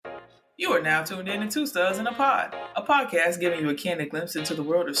You are now tuned in to Two Studs in a Pod, a podcast giving you a candid glimpse into the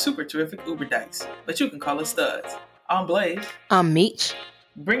world of super terrific Uber dykes, but you can call us studs. I'm Blaze. I'm Meech.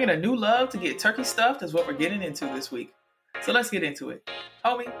 Bringing a new love to get turkey stuffed is what we're getting into this week. So let's get into it.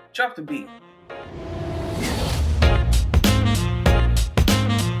 Homie, drop the beat.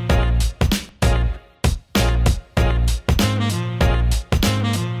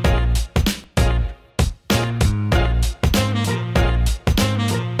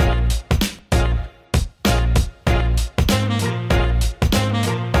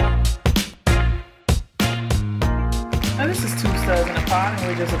 And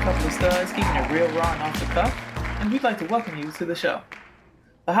we're just a couple of studs keeping it real raw and off the cuff, and we'd like to welcome you to the show.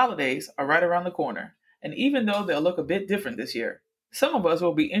 The holidays are right around the corner, and even though they'll look a bit different this year, some of us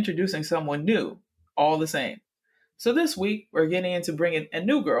will be introducing someone new, all the same. So this week, we're getting into bringing a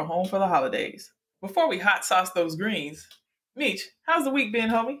new girl home for the holidays. Before we hot sauce those greens, Meech, how's the week been,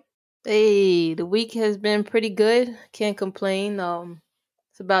 homie? Hey, the week has been pretty good. Can't complain.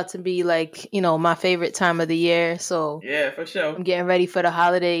 It's about to be my favorite time of the year. So yeah, for sure. I'm getting ready for the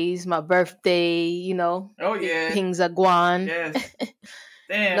holidays, my birthday, Oh yeah. Things are gone. Yes.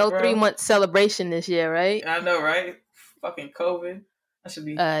 Damn, no bro. 3-month celebration this year, right? I know, right? Fucking COVID. I should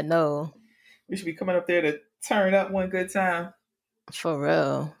be. No. We should be coming up there to turn up one good time. For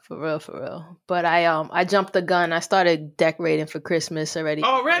real. But I jumped the gun. I started decorating for Christmas already.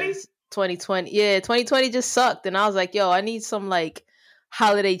 Already? 2020. Yeah, 2020 just sucked, and I was like, yo, I need some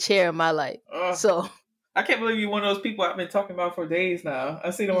holiday cheer in my life. So I can't believe you're one of those people I've been talking about for days now. I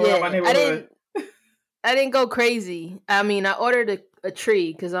see them around my neighborhood. I didn't go crazy. I mean, I ordered a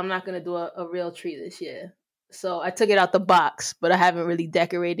tree because I'm not going to do a real tree this year. So I took it out the box, but I haven't really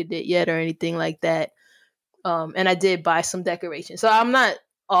decorated it yet or anything like that. And I did buy some decorations. So I'm not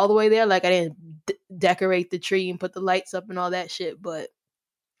all the way there. I didn't decorate the tree and put the lights up and all that shit. But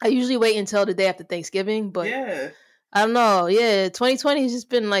I usually wait until the day after Thanksgiving. But yeah. I don't know. Yeah, 2020 has just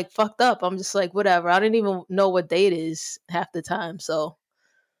been fucked up. I'm just whatever. I didn't even know what day it is half the time. So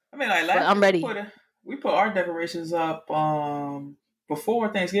I mean, last year I'm ready. We put our decorations up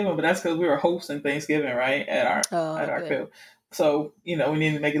before Thanksgiving, but that's because we were hosting Thanksgiving, right, at our crib. So we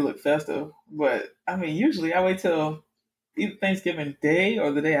need to make it look festive. But I mean, usually I wait till either Thanksgiving Day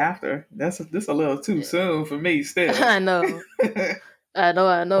or the day after. This a little too soon for me. Still, I know. I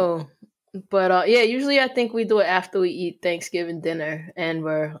know. But usually I think we do it after we eat Thanksgiving dinner, and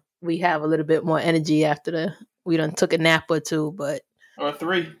we have a little bit more energy after we done took a nap or two, but or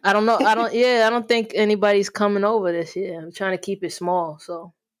 3. I don't know. I don't think anybody's coming over this year. I'm trying to keep it small.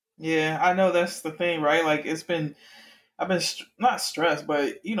 So yeah, I know that's the thing, right? I've been not stressed,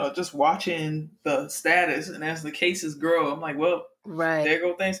 but just watching the status, and as the cases grow, I'm like, well, right, there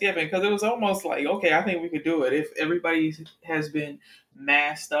go Thanksgiving, because it was almost like, okay, I think we could do it if everybody has been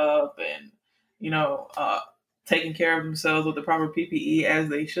masked up and taking care of themselves with the proper PPE as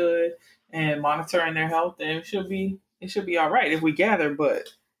they should, and monitoring their health. And it should be all right if we gather. But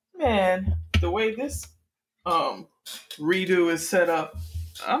man, the way this redo is set up,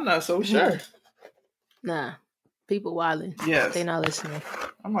 I'm not so sure. Nah. People wilding. Yes. They not listening.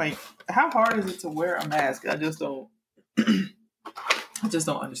 I'm like, how hard is it to wear a mask? I just don't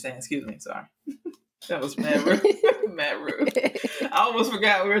understand. Excuse me, sorry. That was mad rude. Mad rude. I almost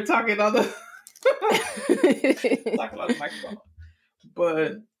forgot we were talking on the microphone.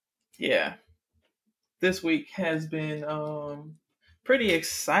 But yeah, this week has been pretty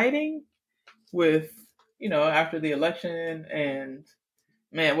exciting with after the election, and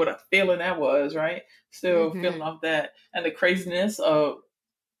man, what a feeling that was, right? Still feeling off that, and the craziness of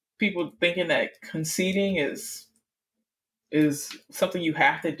people thinking that conceding is something you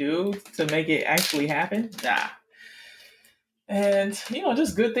have to do to make it actually happen. Nah. And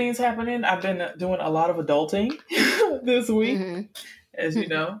just good things happening. I've been doing a lot of adulting this week, as you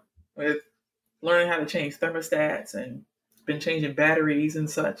know, with learning how to change thermostats and been changing batteries and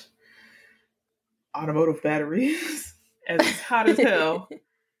such. Automotive batteries, as it's hot as hell.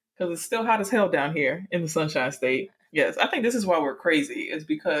 Because it's still hot as hell down here in the Sunshine State. Yes, I think this is why we're crazy. Is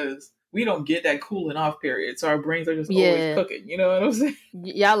because we don't get that cooling off period. So our brains are just always cooking. You know what I'm saying?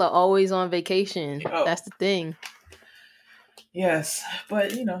 Y'all are always on vacation. Oh. That's the thing. Yes,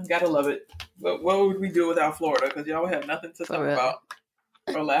 but gotta love it. But what would we do without Florida? Because y'all have nothing to talk about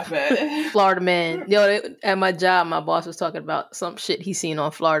or laugh at. Florida Man. At my job, my boss was talking about some shit he seen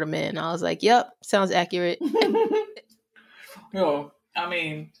on Florida Man. I was like, yep, sounds accurate. I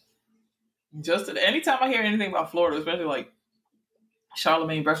mean, just anytime I hear anything about Florida, especially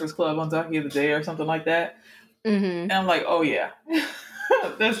Charlemagne Breakfast Club on Donkey of the Day or something like that, and I'm like, oh yeah,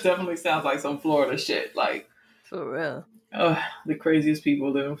 that definitely sounds like some Florida shit. For real. The craziest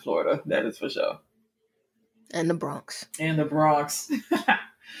people live in Florida. That is for sure. And the Bronx. And the Bronx.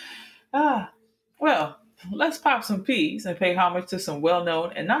 ah, well, let's pop some peas and pay homage to some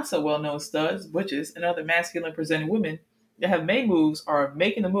well-known and not so well-known studs, butches, and other masculine-presenting women that have made moves or are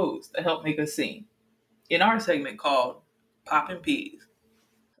making the moves that help make us seen. In our segment called Poppin' Peas.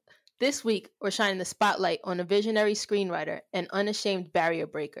 This week, we're shining the spotlight on a visionary screenwriter and unashamed barrier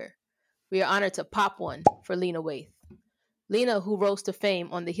breaker. We are honored to pop one for Lena Waithe. Lena, who rose to fame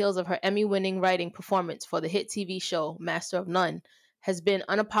on the heels of her Emmy-winning writing performance for the hit TV show Master of None, has been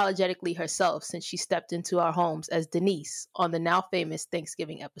unapologetically herself since she stepped into our homes as Denise on the now famous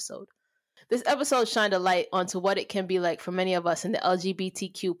Thanksgiving episode. This episode shined a light onto what it can be like for many of us in the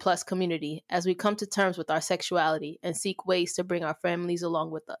LGBTQ plus community as we come to terms with our sexuality and seek ways to bring our families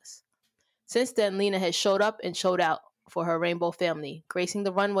along with us. Since then, Lena has showed up and showed out for her rainbow family, gracing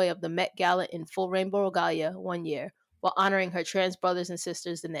the runway of the Met Gala in full rainbow regalia one year, while honoring her trans brothers and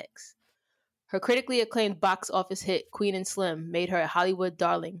sisters the next. Her critically acclaimed box office hit, Queen and Slim, made her a Hollywood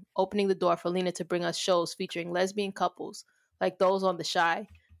darling, opening the door for Lena to bring us shows featuring lesbian couples, like those on The Chi,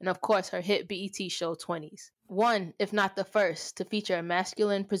 and of course her hit BET show 20s. One, if not the first, to feature a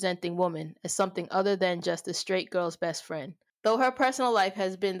masculine presenting woman as something other than just a straight girl's best friend. Though her personal life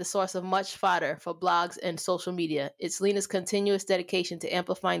has been the source of much fodder for blogs and social media, it's Lena's continuous dedication to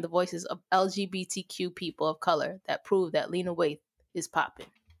amplifying the voices of LGBTQ people of color that prove that Lena Waithe is popping.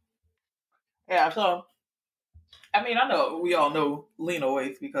 Yeah, so I mean, I know we all know Lena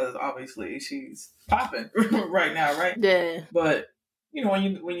Waithe because obviously she's popping right now, right? Yeah. But you know,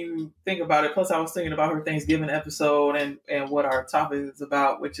 when you think about it, plus I was thinking about her Thanksgiving episode and what our topic is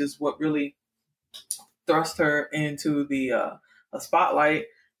about, which is what really thrust her into the a spotlight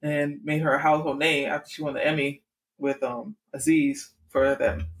and made her a household name after she won the Emmy with Aziz for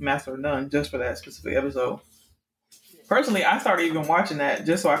that Master of None, just for that specific episode. Personally, I started even watching that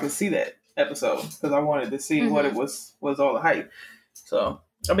just so I could see that episode because I wanted to see what it was all the hype. So,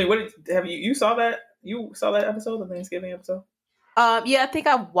 I mean, have you saw that? You saw that episode, the Thanksgiving episode? Yeah, I think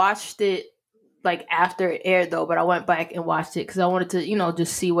I watched it like after it aired though, but I went back and watched it because I wanted to,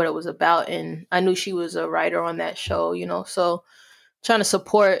 just see what it was about, and I knew she was a writer on that show, so trying to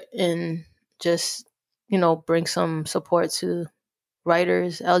support and just bring some support to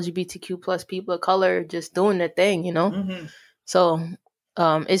writers, LGBTQ plus people of color, just doing their thing, Mm-hmm. So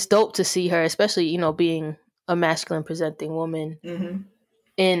it's dope to see her, especially being a masculine presenting woman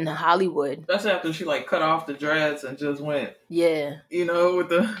in Hollywood. Especially after she like cut off the dreads and just went, yeah, with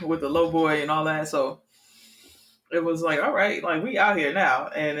the low boy and all that. So it was like, all right, like we out here now.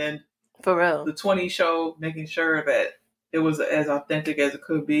 And then for real, the 20 show, making sure that it was as authentic as it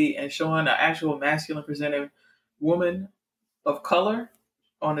could be and showing an actual masculine presenting woman of color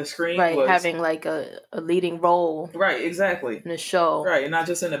on the screen, right? Having like a leading role, right? Exactly, in the show, right? And not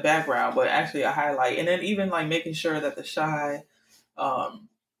just in the background, but actually a highlight. And then even like making sure that the Chi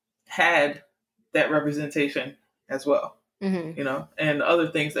had that representation as well, and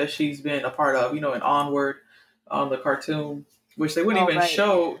other things that she's been a part of, in Onward, the cartoon, which they wouldn't even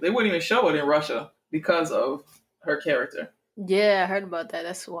show. They wouldn't even show it in Russia because of her character. Yeah, I heard about that.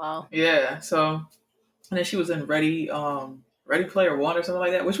 That's wild. Yeah. So, and then she was in Ready Player One or something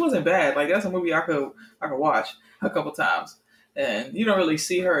like that, which wasn't bad. Like that's a movie I could watch a couple times, and you don't really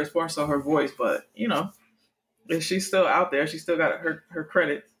see her as more so her voice, but if she's still out there, she still got her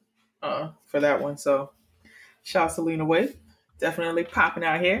credit for that one. So, shout out to Lena Waithe, definitely popping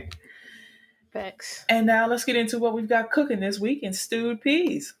out here. Facts. And now let's get into what we've got cooking this week in stewed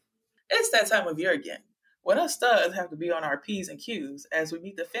peas. It's that time of year again, when us studs have to be on our P's and Q's as we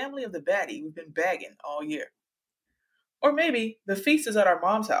meet the family of the baddie we've been bagging all year. Or maybe the feast is at our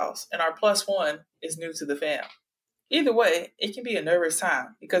mom's house and our plus one is new to the fam. Either way, it can be a nervous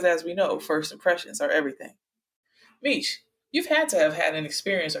time because as we know, first impressions are everything. Meesh, you've had to have had an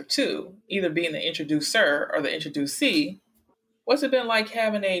experience or two, either being the introducer or the introducee. What's it been like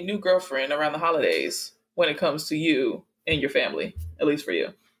having a new girlfriend around the holidays when it comes to you and your family, at least for you?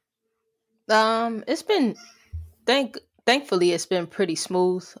 It's been thankfully it's been pretty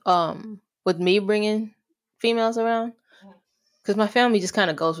smooth. With me bringing females around, because my family just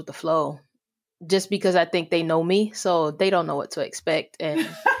kind of goes with the flow. Just because I think they know me, so they don't know what to expect, and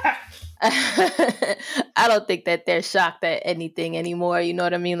I don't think that they're shocked at anything anymore. You know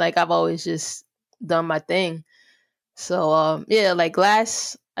what I mean? Like I've always just done my thing. So yeah, like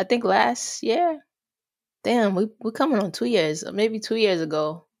last year, damn, we're coming on 2 years, maybe 2 years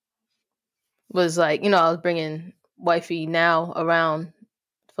ago. Was like, I was bringing wifey now around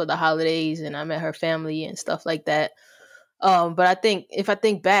for the holidays, and I met her family and stuff like that. But I think if I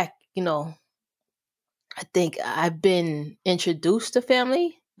think back, I think I've been introduced to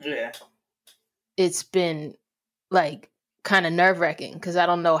family. Yeah. It's been like kind of nerve wracking because I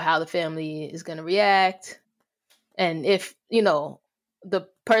don't know how the family is going to react. And if, the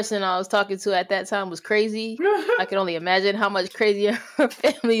person I was talking to at that time was crazy, I can only imagine how much crazier her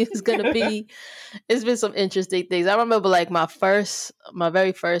family is going to be. It's been some interesting things. I remember like my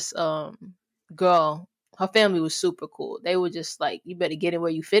very first girl, her family was super cool. They were just like, you better get in where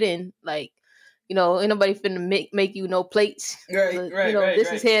you fit in. Like, ain't nobody finna make you no plates. Right, right, right, This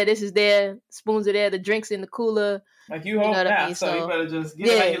is right. here, this is there, spoons are there, the drinks in the cooler. Like you You know home what I now, mean? so you So better just get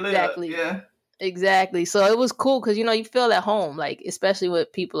it yeah, how you live. exactly. Yeah. Exactly. So it was cool because you feel at home, like especially when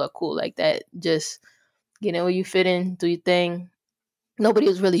people are cool like that. Just get in where you fit in, do your thing. Nobody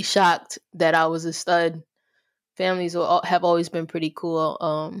was really shocked that I was a stud. Families have always been pretty cool.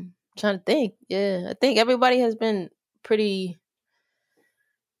 Trying to think. Yeah, I think everybody has been pretty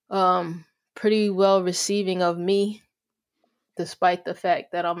um pretty well receiving of me, despite the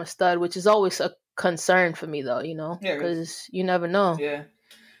fact that I'm a stud, which is always a concern for me, though. Yeah, Because you never know yeah.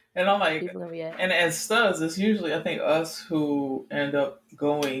 And I'm how like, people gonna react. and as studs, it's usually I think us who end up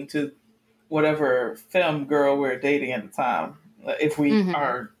going to whatever femme girl we're dating at the time. If we Hmm.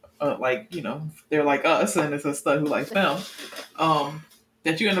 are like, they're like us, and it's a stud who likes femme.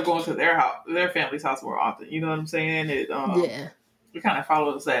 That you end up going to their house, their family's house more often. You know what I'm saying? Yeah. It kind of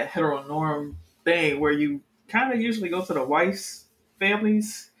follows that heteronorm thing where you kind of usually go to the wife's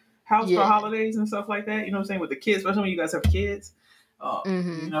family's house for Yeah. holidays and stuff like that. You know what I'm saying? With the kids, especially when you guys have kids.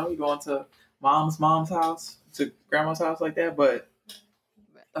 Hmm. You go into mom's house, to grandma's house like that. But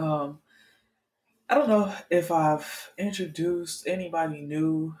um, I don't know if I've introduced anybody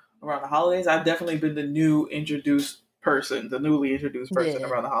new around the holidays. I've definitely been the newly introduced person Yeah.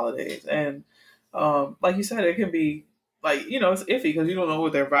 around the holidays. And like you said, it can be like, it's iffy because you don't know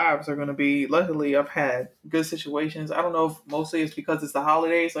what their vibes are going to be. Luckily, I've had good situations. I don't know if mostly it's because it's the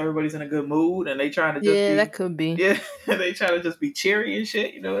holidays, so everybody's in a good mood and they trying to just Yeah, that be, could be. yeah, they try to just be cheery and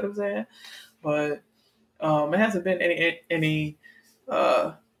shit. You know what I'm saying? But it hasn't been any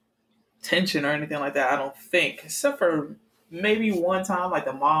uh, tension or anything like that. I don't think, except for maybe one time, like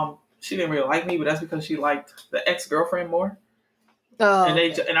the mom, she didn't really like me, but that's because she liked the ex girlfriend more, and Oh,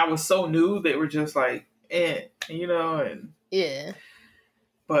 okay. I was so new, they were just like, and Yeah.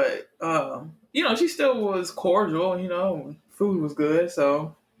 but she still was cordial, food was good,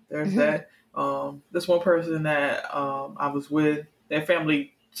 so there's that. This one person that I was with, their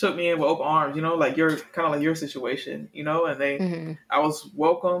family took me in with open arms, like your kind of like your situation, and Hmm. I was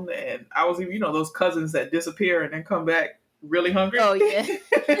welcomed, and I was even, those cousins that disappear and then come back really hungry. Oh, yeah.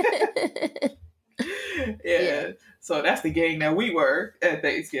 Yeah. Yeah, so that's the gang that we were at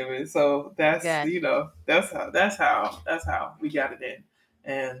Thanksgiving. So that's Gotcha. that's how we got it in,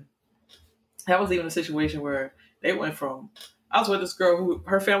 and that was even a situation where they went from. I was with this girl who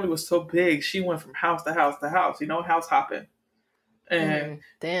her family was so big, she went from house to house to house, house hopping. And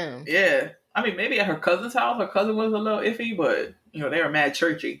Damn. yeah, I mean, maybe at her cousin's house, her cousin was a little iffy, but they were mad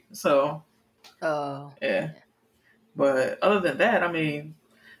churchy. So Oh, yeah, yeah. but other than that, I mean,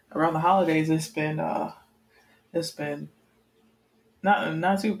 around the holidays, it's been not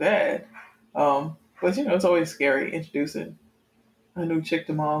too bad. But it's always scary introducing a new chick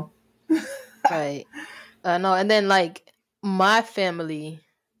to mom. Right. No, and then like my family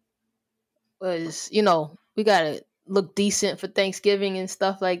was, we gotta look decent for Thanksgiving and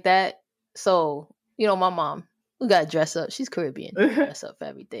stuff like that. So, my mom, we gotta dress up. She's Caribbean. We dress up for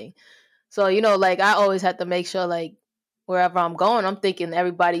everything. So, like I always have to make sure like wherever I'm going, I'm thinking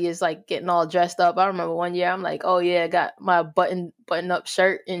everybody is like getting all dressed up. I remember one year I'm like, oh yeah, I got my button up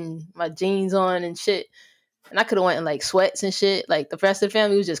shirt and my jeans on and shit. And I could have went in like sweats and shit. Like the rest of the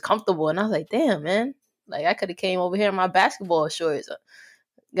family was just comfortable. And I was like, damn, man. Like I could have came over here in my basketball shorts.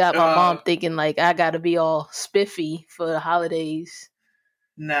 Got my mom uh, thinking like I gotta be all spiffy for the holidays.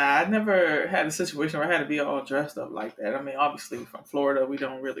 nah, I never had a situation where I had to be all dressed up like that. I mean, obviously from Florida, we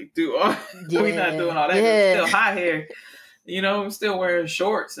don't really do all. We not doing Yeah. all that. It's Yeah. still hot here. Still wearing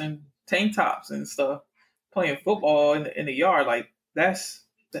shorts and tank tops and stuff, playing football in the yard. Like that's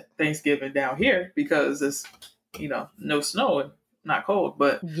Thanksgiving down here because it's no snow and not cold.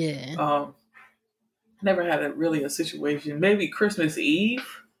 But Yeah. um, never had a situation. Maybe Christmas Eve,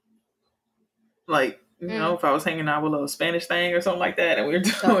 like Mm. if I was hanging out with a little Spanish thing or something like that, and we were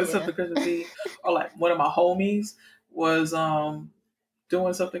Oh doing yeah. something Christmas Eve, or like one of my homies was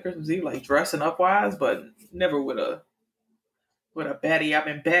doing something Christmas Eve, like dressing up wise, but never with a baddie I've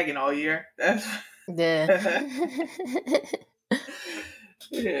been bagging all year. That's Yeah.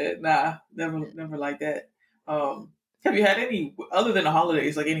 yeah, nah, never like that. Have you had any other than the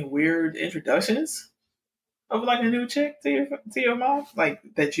holidays, like any weird introductions? of like a new chick to your mom, like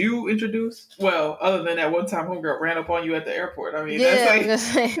that you introduced? Well, other than that one time homegirl ran up on you at the airport. I mean, that's Yeah, I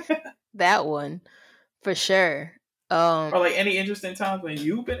was like, gonna say that one for sure. or like any interesting times when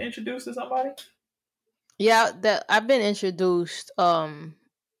you've been introduced to somebody. Yeah, that I've been introduced.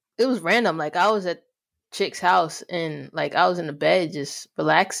 It was random. Like I was at chick's house and like I was in the bed just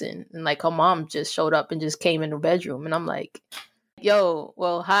relaxing, and like her mom just showed up and just came in the bedroom, and I'm like, "Yo,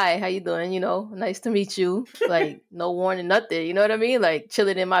 well, hi, how you doing? You know, nice to meet you." Like no warning, nothing. You know what I mean? Like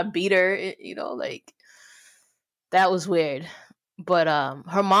chilling in my beater. You know, like that was weird. But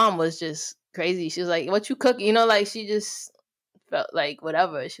her mom was just crazy. She was like, "What you cooking?" You know, like she just felt like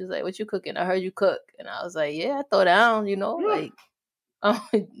whatever. She was like, "What you cooking? I heard you cook," and I was like, "Yeah, I throw down." You know, like. Oh,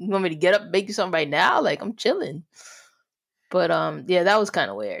 you want me to get up, and make you something right now? Like I'm chilling. But yeah, that was kind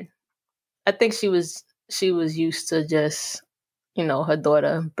of weird. I think she was used to just her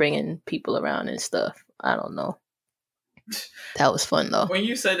daughter bringing people around and stuff. I don't know. That was fun though. When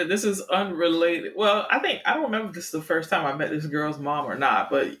you said that this is unrelated, well, I don't remember if this is the first time I met this girl's mom or not,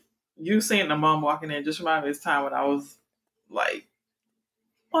 but you seeing the mom walking in just reminded me of this time when I was like,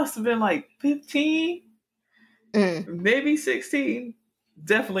 must have been like 15, maybe 16,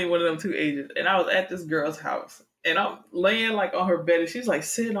 definitely one of them two ages. And I was at this girl's house and I'm laying like on her bed and she's like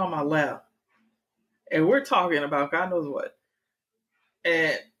sitting on my lap and we're talking about God knows what.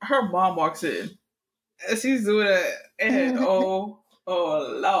 And her mom walks in and she's doing it and oh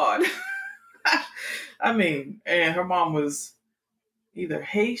Lord. I mean, and her mom was either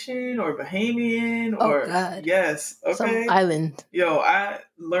Haitian or Bahamian Oh or God, yes, some okay. island. Yo, I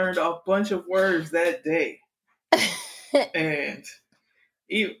learned a bunch of words that day, and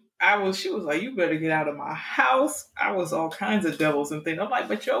she was like, "You better get out of my house." I was all kinds of devils and things. I'm like,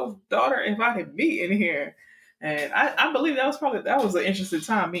 "But your daughter invited me in here," and I believe that was an interesting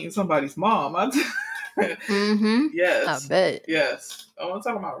time meeting somebody's mom. Mm-hmm. I Yes, bet. yes. I want to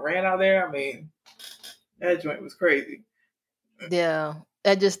talk about ran out there. I mean, that joint was crazy. Yeah.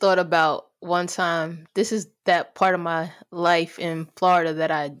 I just thought about one time. This is that part of my life in Florida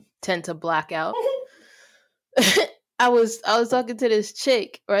that I tend to block out. I was talking to this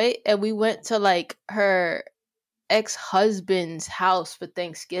chick, right? And we went to like her ex-husband's house for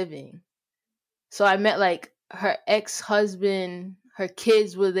Thanksgiving. So I met like her ex-husband, her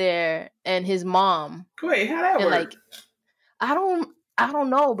kids were there, and his mom. Wait, how that And work? like I don't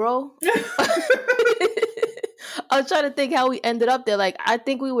know, bro. I was trying to think how we ended up there. Like I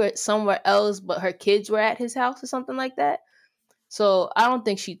think we were somewhere else, but her kids were at his house or something like that. So I don't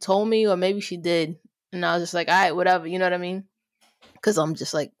think she told me, or maybe she did. And I was just like, all right, whatever, you know what I mean? Because I'm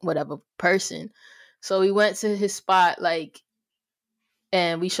just like whatever person. So we went to his spot, like,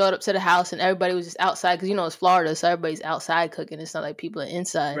 and we showed up to the house, and everybody was just outside because it's Florida, so everybody's outside cooking. It's not like people are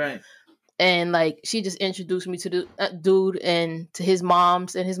inside. Right. And like she just introduced me to the dude and to his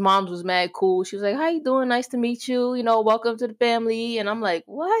moms, and his moms was mad cool. She was like, "How you doing? Nice to meet you. Welcome to the family." And I'm like,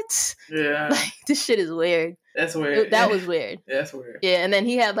 "What? Yeah. Like this shit is weird." That's weird. That was weird. That's weird. Yeah, and then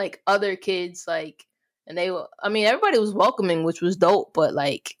he had like other kids, like, and they were. I mean, everybody was welcoming, which was dope. But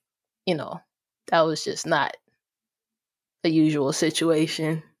like, that was just not a usual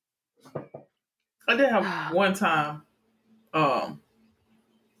situation. I did have one time.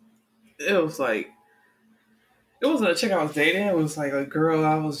 It was like it wasn't a chick I was dating. It was like a girl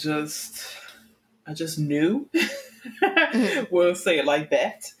I just knew. We'll say it like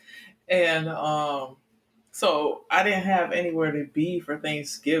that. And so I didn't have anywhere to be for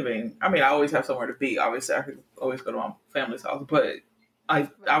Thanksgiving. I mean, I always have somewhere to be. Obviously, I could always go to my family's house, but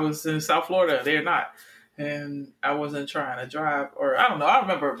I was in South Florida. They're not, and I wasn't trying to drive, or I don't know. I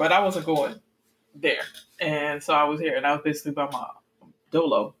remember, but I wasn't going there, and so I was here, and I was basically by my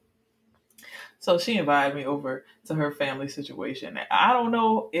dolo. So she invited me over to her family situation. And I don't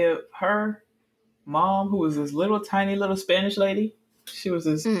know if her mom, who was this little tiny little Spanish lady, she was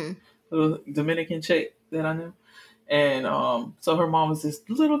this little Dominican chick that I knew. And so her mom was this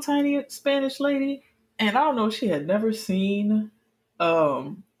little tiny Spanish lady. And I don't know, she had never seen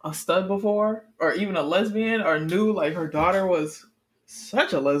a stud before, or even a lesbian, or knew like her daughter was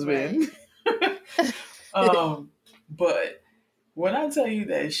such a lesbian. Right. But when I tell you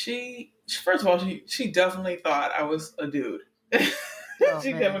that first of all, she definitely thought I was a dude.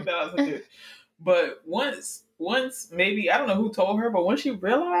 She definitely thought I was a dude. But once maybe, I don't know who told her, but when she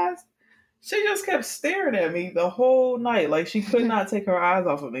realized, she just kept staring at me the whole night. Like she could not take her eyes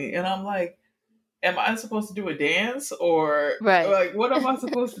off of me. And I'm like, am I supposed to do a dance? Or like, what am I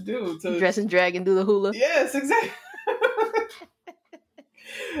supposed to do? To dress and drag and do the hula? Yes, exactly.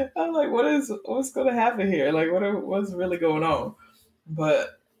 I'm like, what's going to happen here? Like, what's really going on?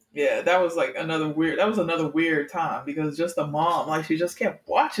 But Yeah, that was like another weird. That was another weird time because just the mom, like she just kept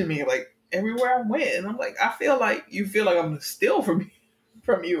watching me like everywhere I went, and I'm like, I feel like you feel like I'm gonna steal from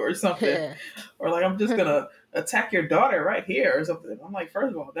you or something, Yeah. or like I'm just gonna attack your daughter right here or something. I'm like,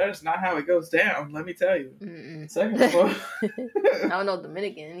 first of all, that is not how it goes down. Let me tell you. Mm-mm. Second of all, I don't know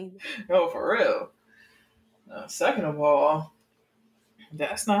Dominican either. no, for real. Second of all,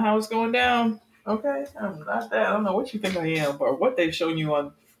 that's not how it's going down. Okay, I'm not that. I don't know what you think I am or what they've shown you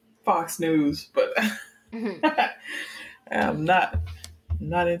on Fox News, but I'm not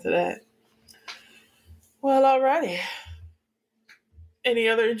into that. Well, alrighty. Any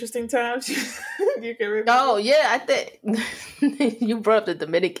other interesting times you can remember? Oh yeah, I think you brought up the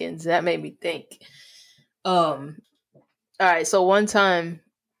Dominicans. That made me think. All right, so one time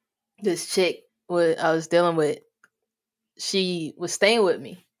this chick I was dealing with, she was staying with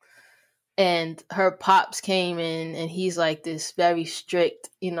me, and her pops came in, and he's like this very strict,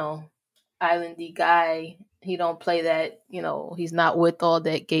 islandy guy. He don't play that, he's not with all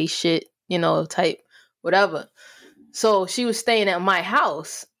that gay shit, type whatever. So she was staying at my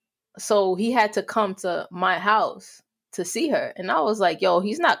house. So he had to come to my house to see her. And I was like, yo,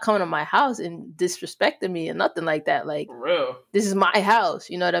 he's not coming to my house and disrespecting me and nothing like that. Like, For real. this is my house,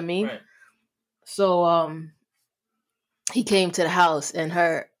 you know what I mean? Right. So he came to the house, and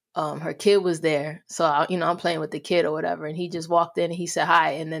her kid was there. So I'm playing with the kid or whatever, and he just walked in and he said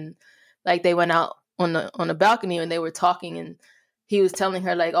hi, and then like they went out on the balcony and they were talking, and he was telling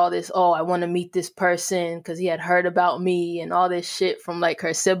her like all this, oh, I want to meet this person because he had heard about me and all this shit from like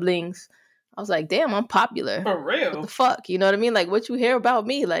her siblings. I was like, damn, I'm popular. For What real. the fuck? You know what I mean? Like, what you hear about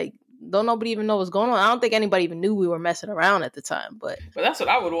me? Like, don't nobody even know what's going on. I don't think anybody even knew we were messing around at the time, but that's what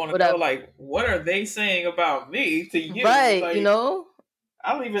I would want to know. Like, what are they saying about me to you? Right, like,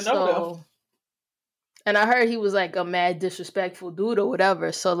 I don't even know them. And I heard he was like a mad disrespectful dude or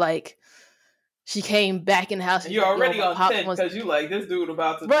whatever. So like, she came back in the house. And you're already on 10 because you like this dude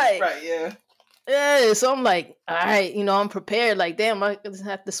about to right, yeah. Yeah, so I'm like, all right, I'm prepared. Like, damn, I just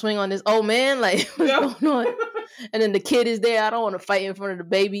have to swing on this old man. Like, what's going on? And then the kid is there. I don't want to fight in front of the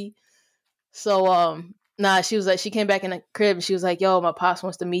baby. So, she was like, she came back in the crib and she was like, yo, my pops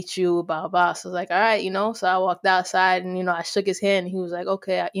wants to meet you, blah, blah. So I was like, all right, so I walked outside and, I shook his hand and he was like,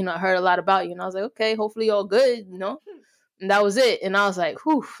 okay, I heard a lot about you. And I was like, okay, hopefully you're all good, And that was it. And I was like,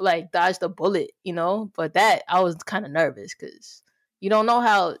 whew, like dodged a bullet, But that, I was kind of nervous because you don't know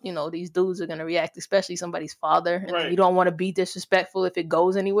how, these dudes are going to react, especially somebody's father. And right. You don't want to be disrespectful if it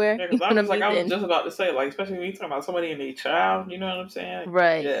goes anywhere. Yeah, I was just about to say, like, especially when you're talking about somebody and a child, you know what I'm saying?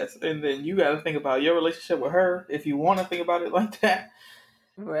 Right. Yes. And then you got to think about your relationship with her if you want to think about it like that.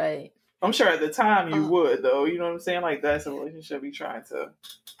 Right. I'm sure at the time you would, though. You know what I'm saying? Like, that's a relationship you're trying to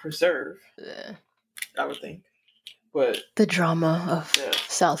preserve. Yeah. I would think. But the drama of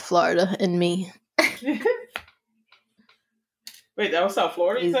South Florida and me. Wait, that was South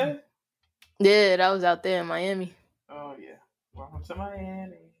Florida, you said? Yeah, that was out there in Miami. Oh, yeah. Welcome to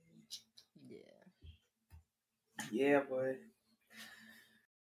Miami. Yeah. Yeah, boy.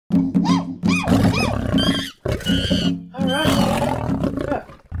 All right.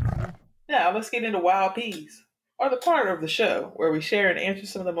 Now, let's get into Wild Peas, or the part of the show where we share and answer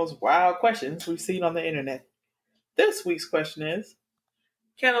some of the most wild questions we've seen on the internet. This week's question is,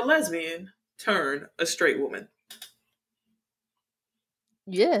 can a lesbian turn a straight woman?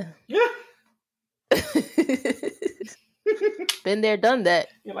 Yeah. Yeah. Been there, done that.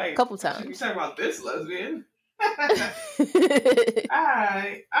 You're like, a couple times. You talking about this lesbian? I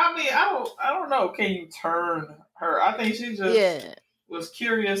don't know. Can you turn her? I think she just was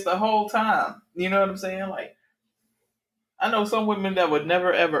curious the whole time. You know what I'm saying? Like, I know some women that would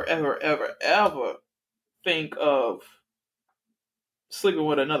never, ever, ever, ever, ever think of sleeping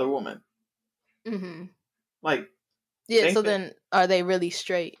with another woman. Mm-hmm. Like, so then are they really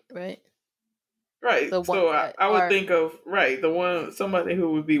straight, right? Right. So I would think of somebody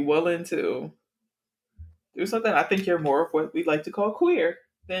who would be willing to do something. I think you're more of what we like to call queer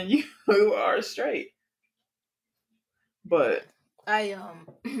than you who are straight. But I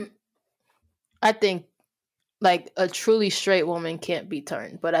think like a truly straight woman can't be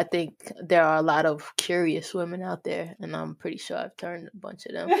turned, but I think there are a lot of curious women out there, and I'm pretty sure I've turned a bunch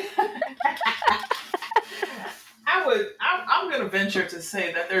of them. I'm going to venture to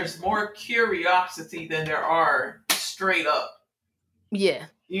say that there's more curiosity than there are straight up. Yeah.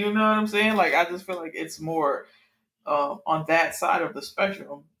 You know what I'm saying? Like, I just feel like it's more on that side of the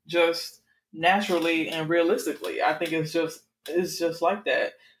spectrum, just naturally and realistically. I think it's just like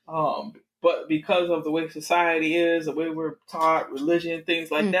that. But because of the way society is, the way we're taught, religion,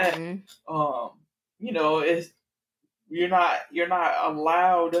 things like that, it's you're not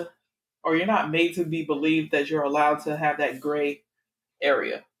allowed, or you're not made to be believed that you're allowed to have that gray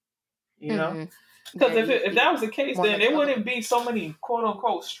area. You know, because if that was the case, then there wouldn't be so many quote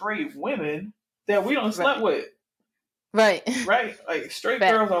unquote straight women that we don't slept with. Right. Right. Like straight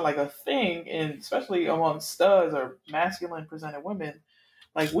girls are like a thing, and especially among studs or masculine presented women.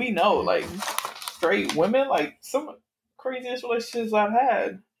 Like we know, like straight women, like some craziest relationships I've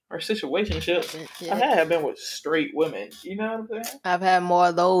had or situationships I've had have been with straight women. You know what I'm saying? I've had more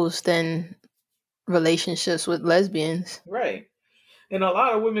of those than relationships with lesbians. Right. And a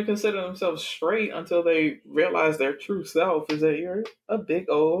lot of women consider themselves straight until they realize their true self is that you're a big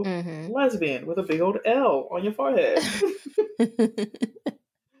old lesbian with a big old L on your forehead.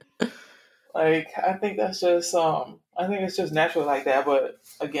 Like, I think that's just, I think it's just natural like that. But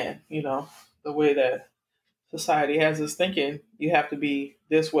again, you know, the way that society has us thinking, you have to be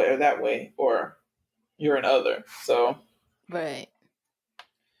this way or that way, or you're an other. So, right.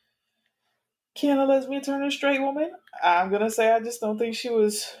 Can a lesbian turn a straight woman? I'm going to say I just don't think she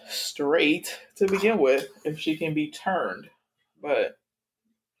was straight to begin with, if she can be turned. But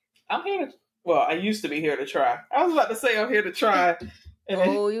I'm here to, well, I used to be here to try. I was about to say I'm here to try. And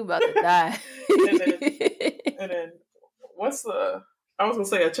then, you about to die. and then what's the, I was going to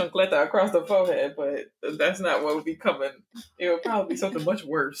say a chancleta across the forehead, but that's not what would be coming. It would probably be something much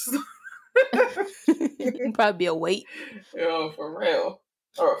worse. Probably be a weight. Yo, for real.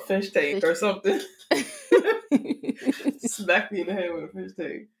 Or a fish tank or something. Smack me in the head with a fish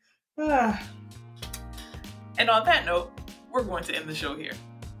tank. And on that note, we're going to end the show here.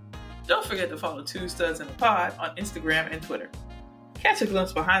 Don't forget to follow Two Studs in a Pod on Instagram and Twitter. Catch a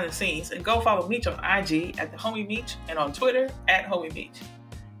glimpse behind the scenes and go follow Meech on IG at the Homie Meech and on Twitter at Homie Meech.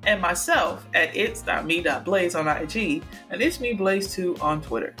 And myself at its.me.blaze on IG and it's me Blaze 2 on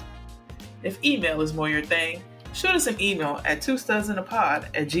Twitter. If email is more your thing, shoot us an email at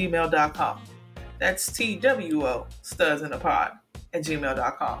twostudsinapod@gmail.com. That's TWO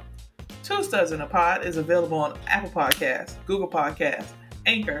studsinapod@gmail.com. Two Studs in a Pod is available on Apple Podcasts, Google Podcasts,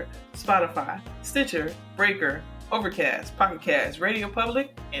 Anchor, Spotify, Stitcher, Breaker, Overcast, Pocket Cast, Radio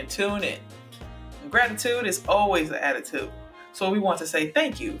Public, and TuneIn. And gratitude is always an attitude. So we want to say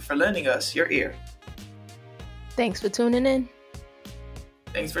thank you for lending us your ear. Thanks for tuning in.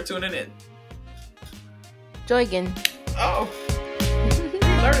 Thanks for tuning in. Joygen. Oh, you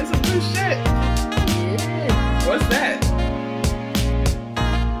learning some new shit. Yeah. What's that?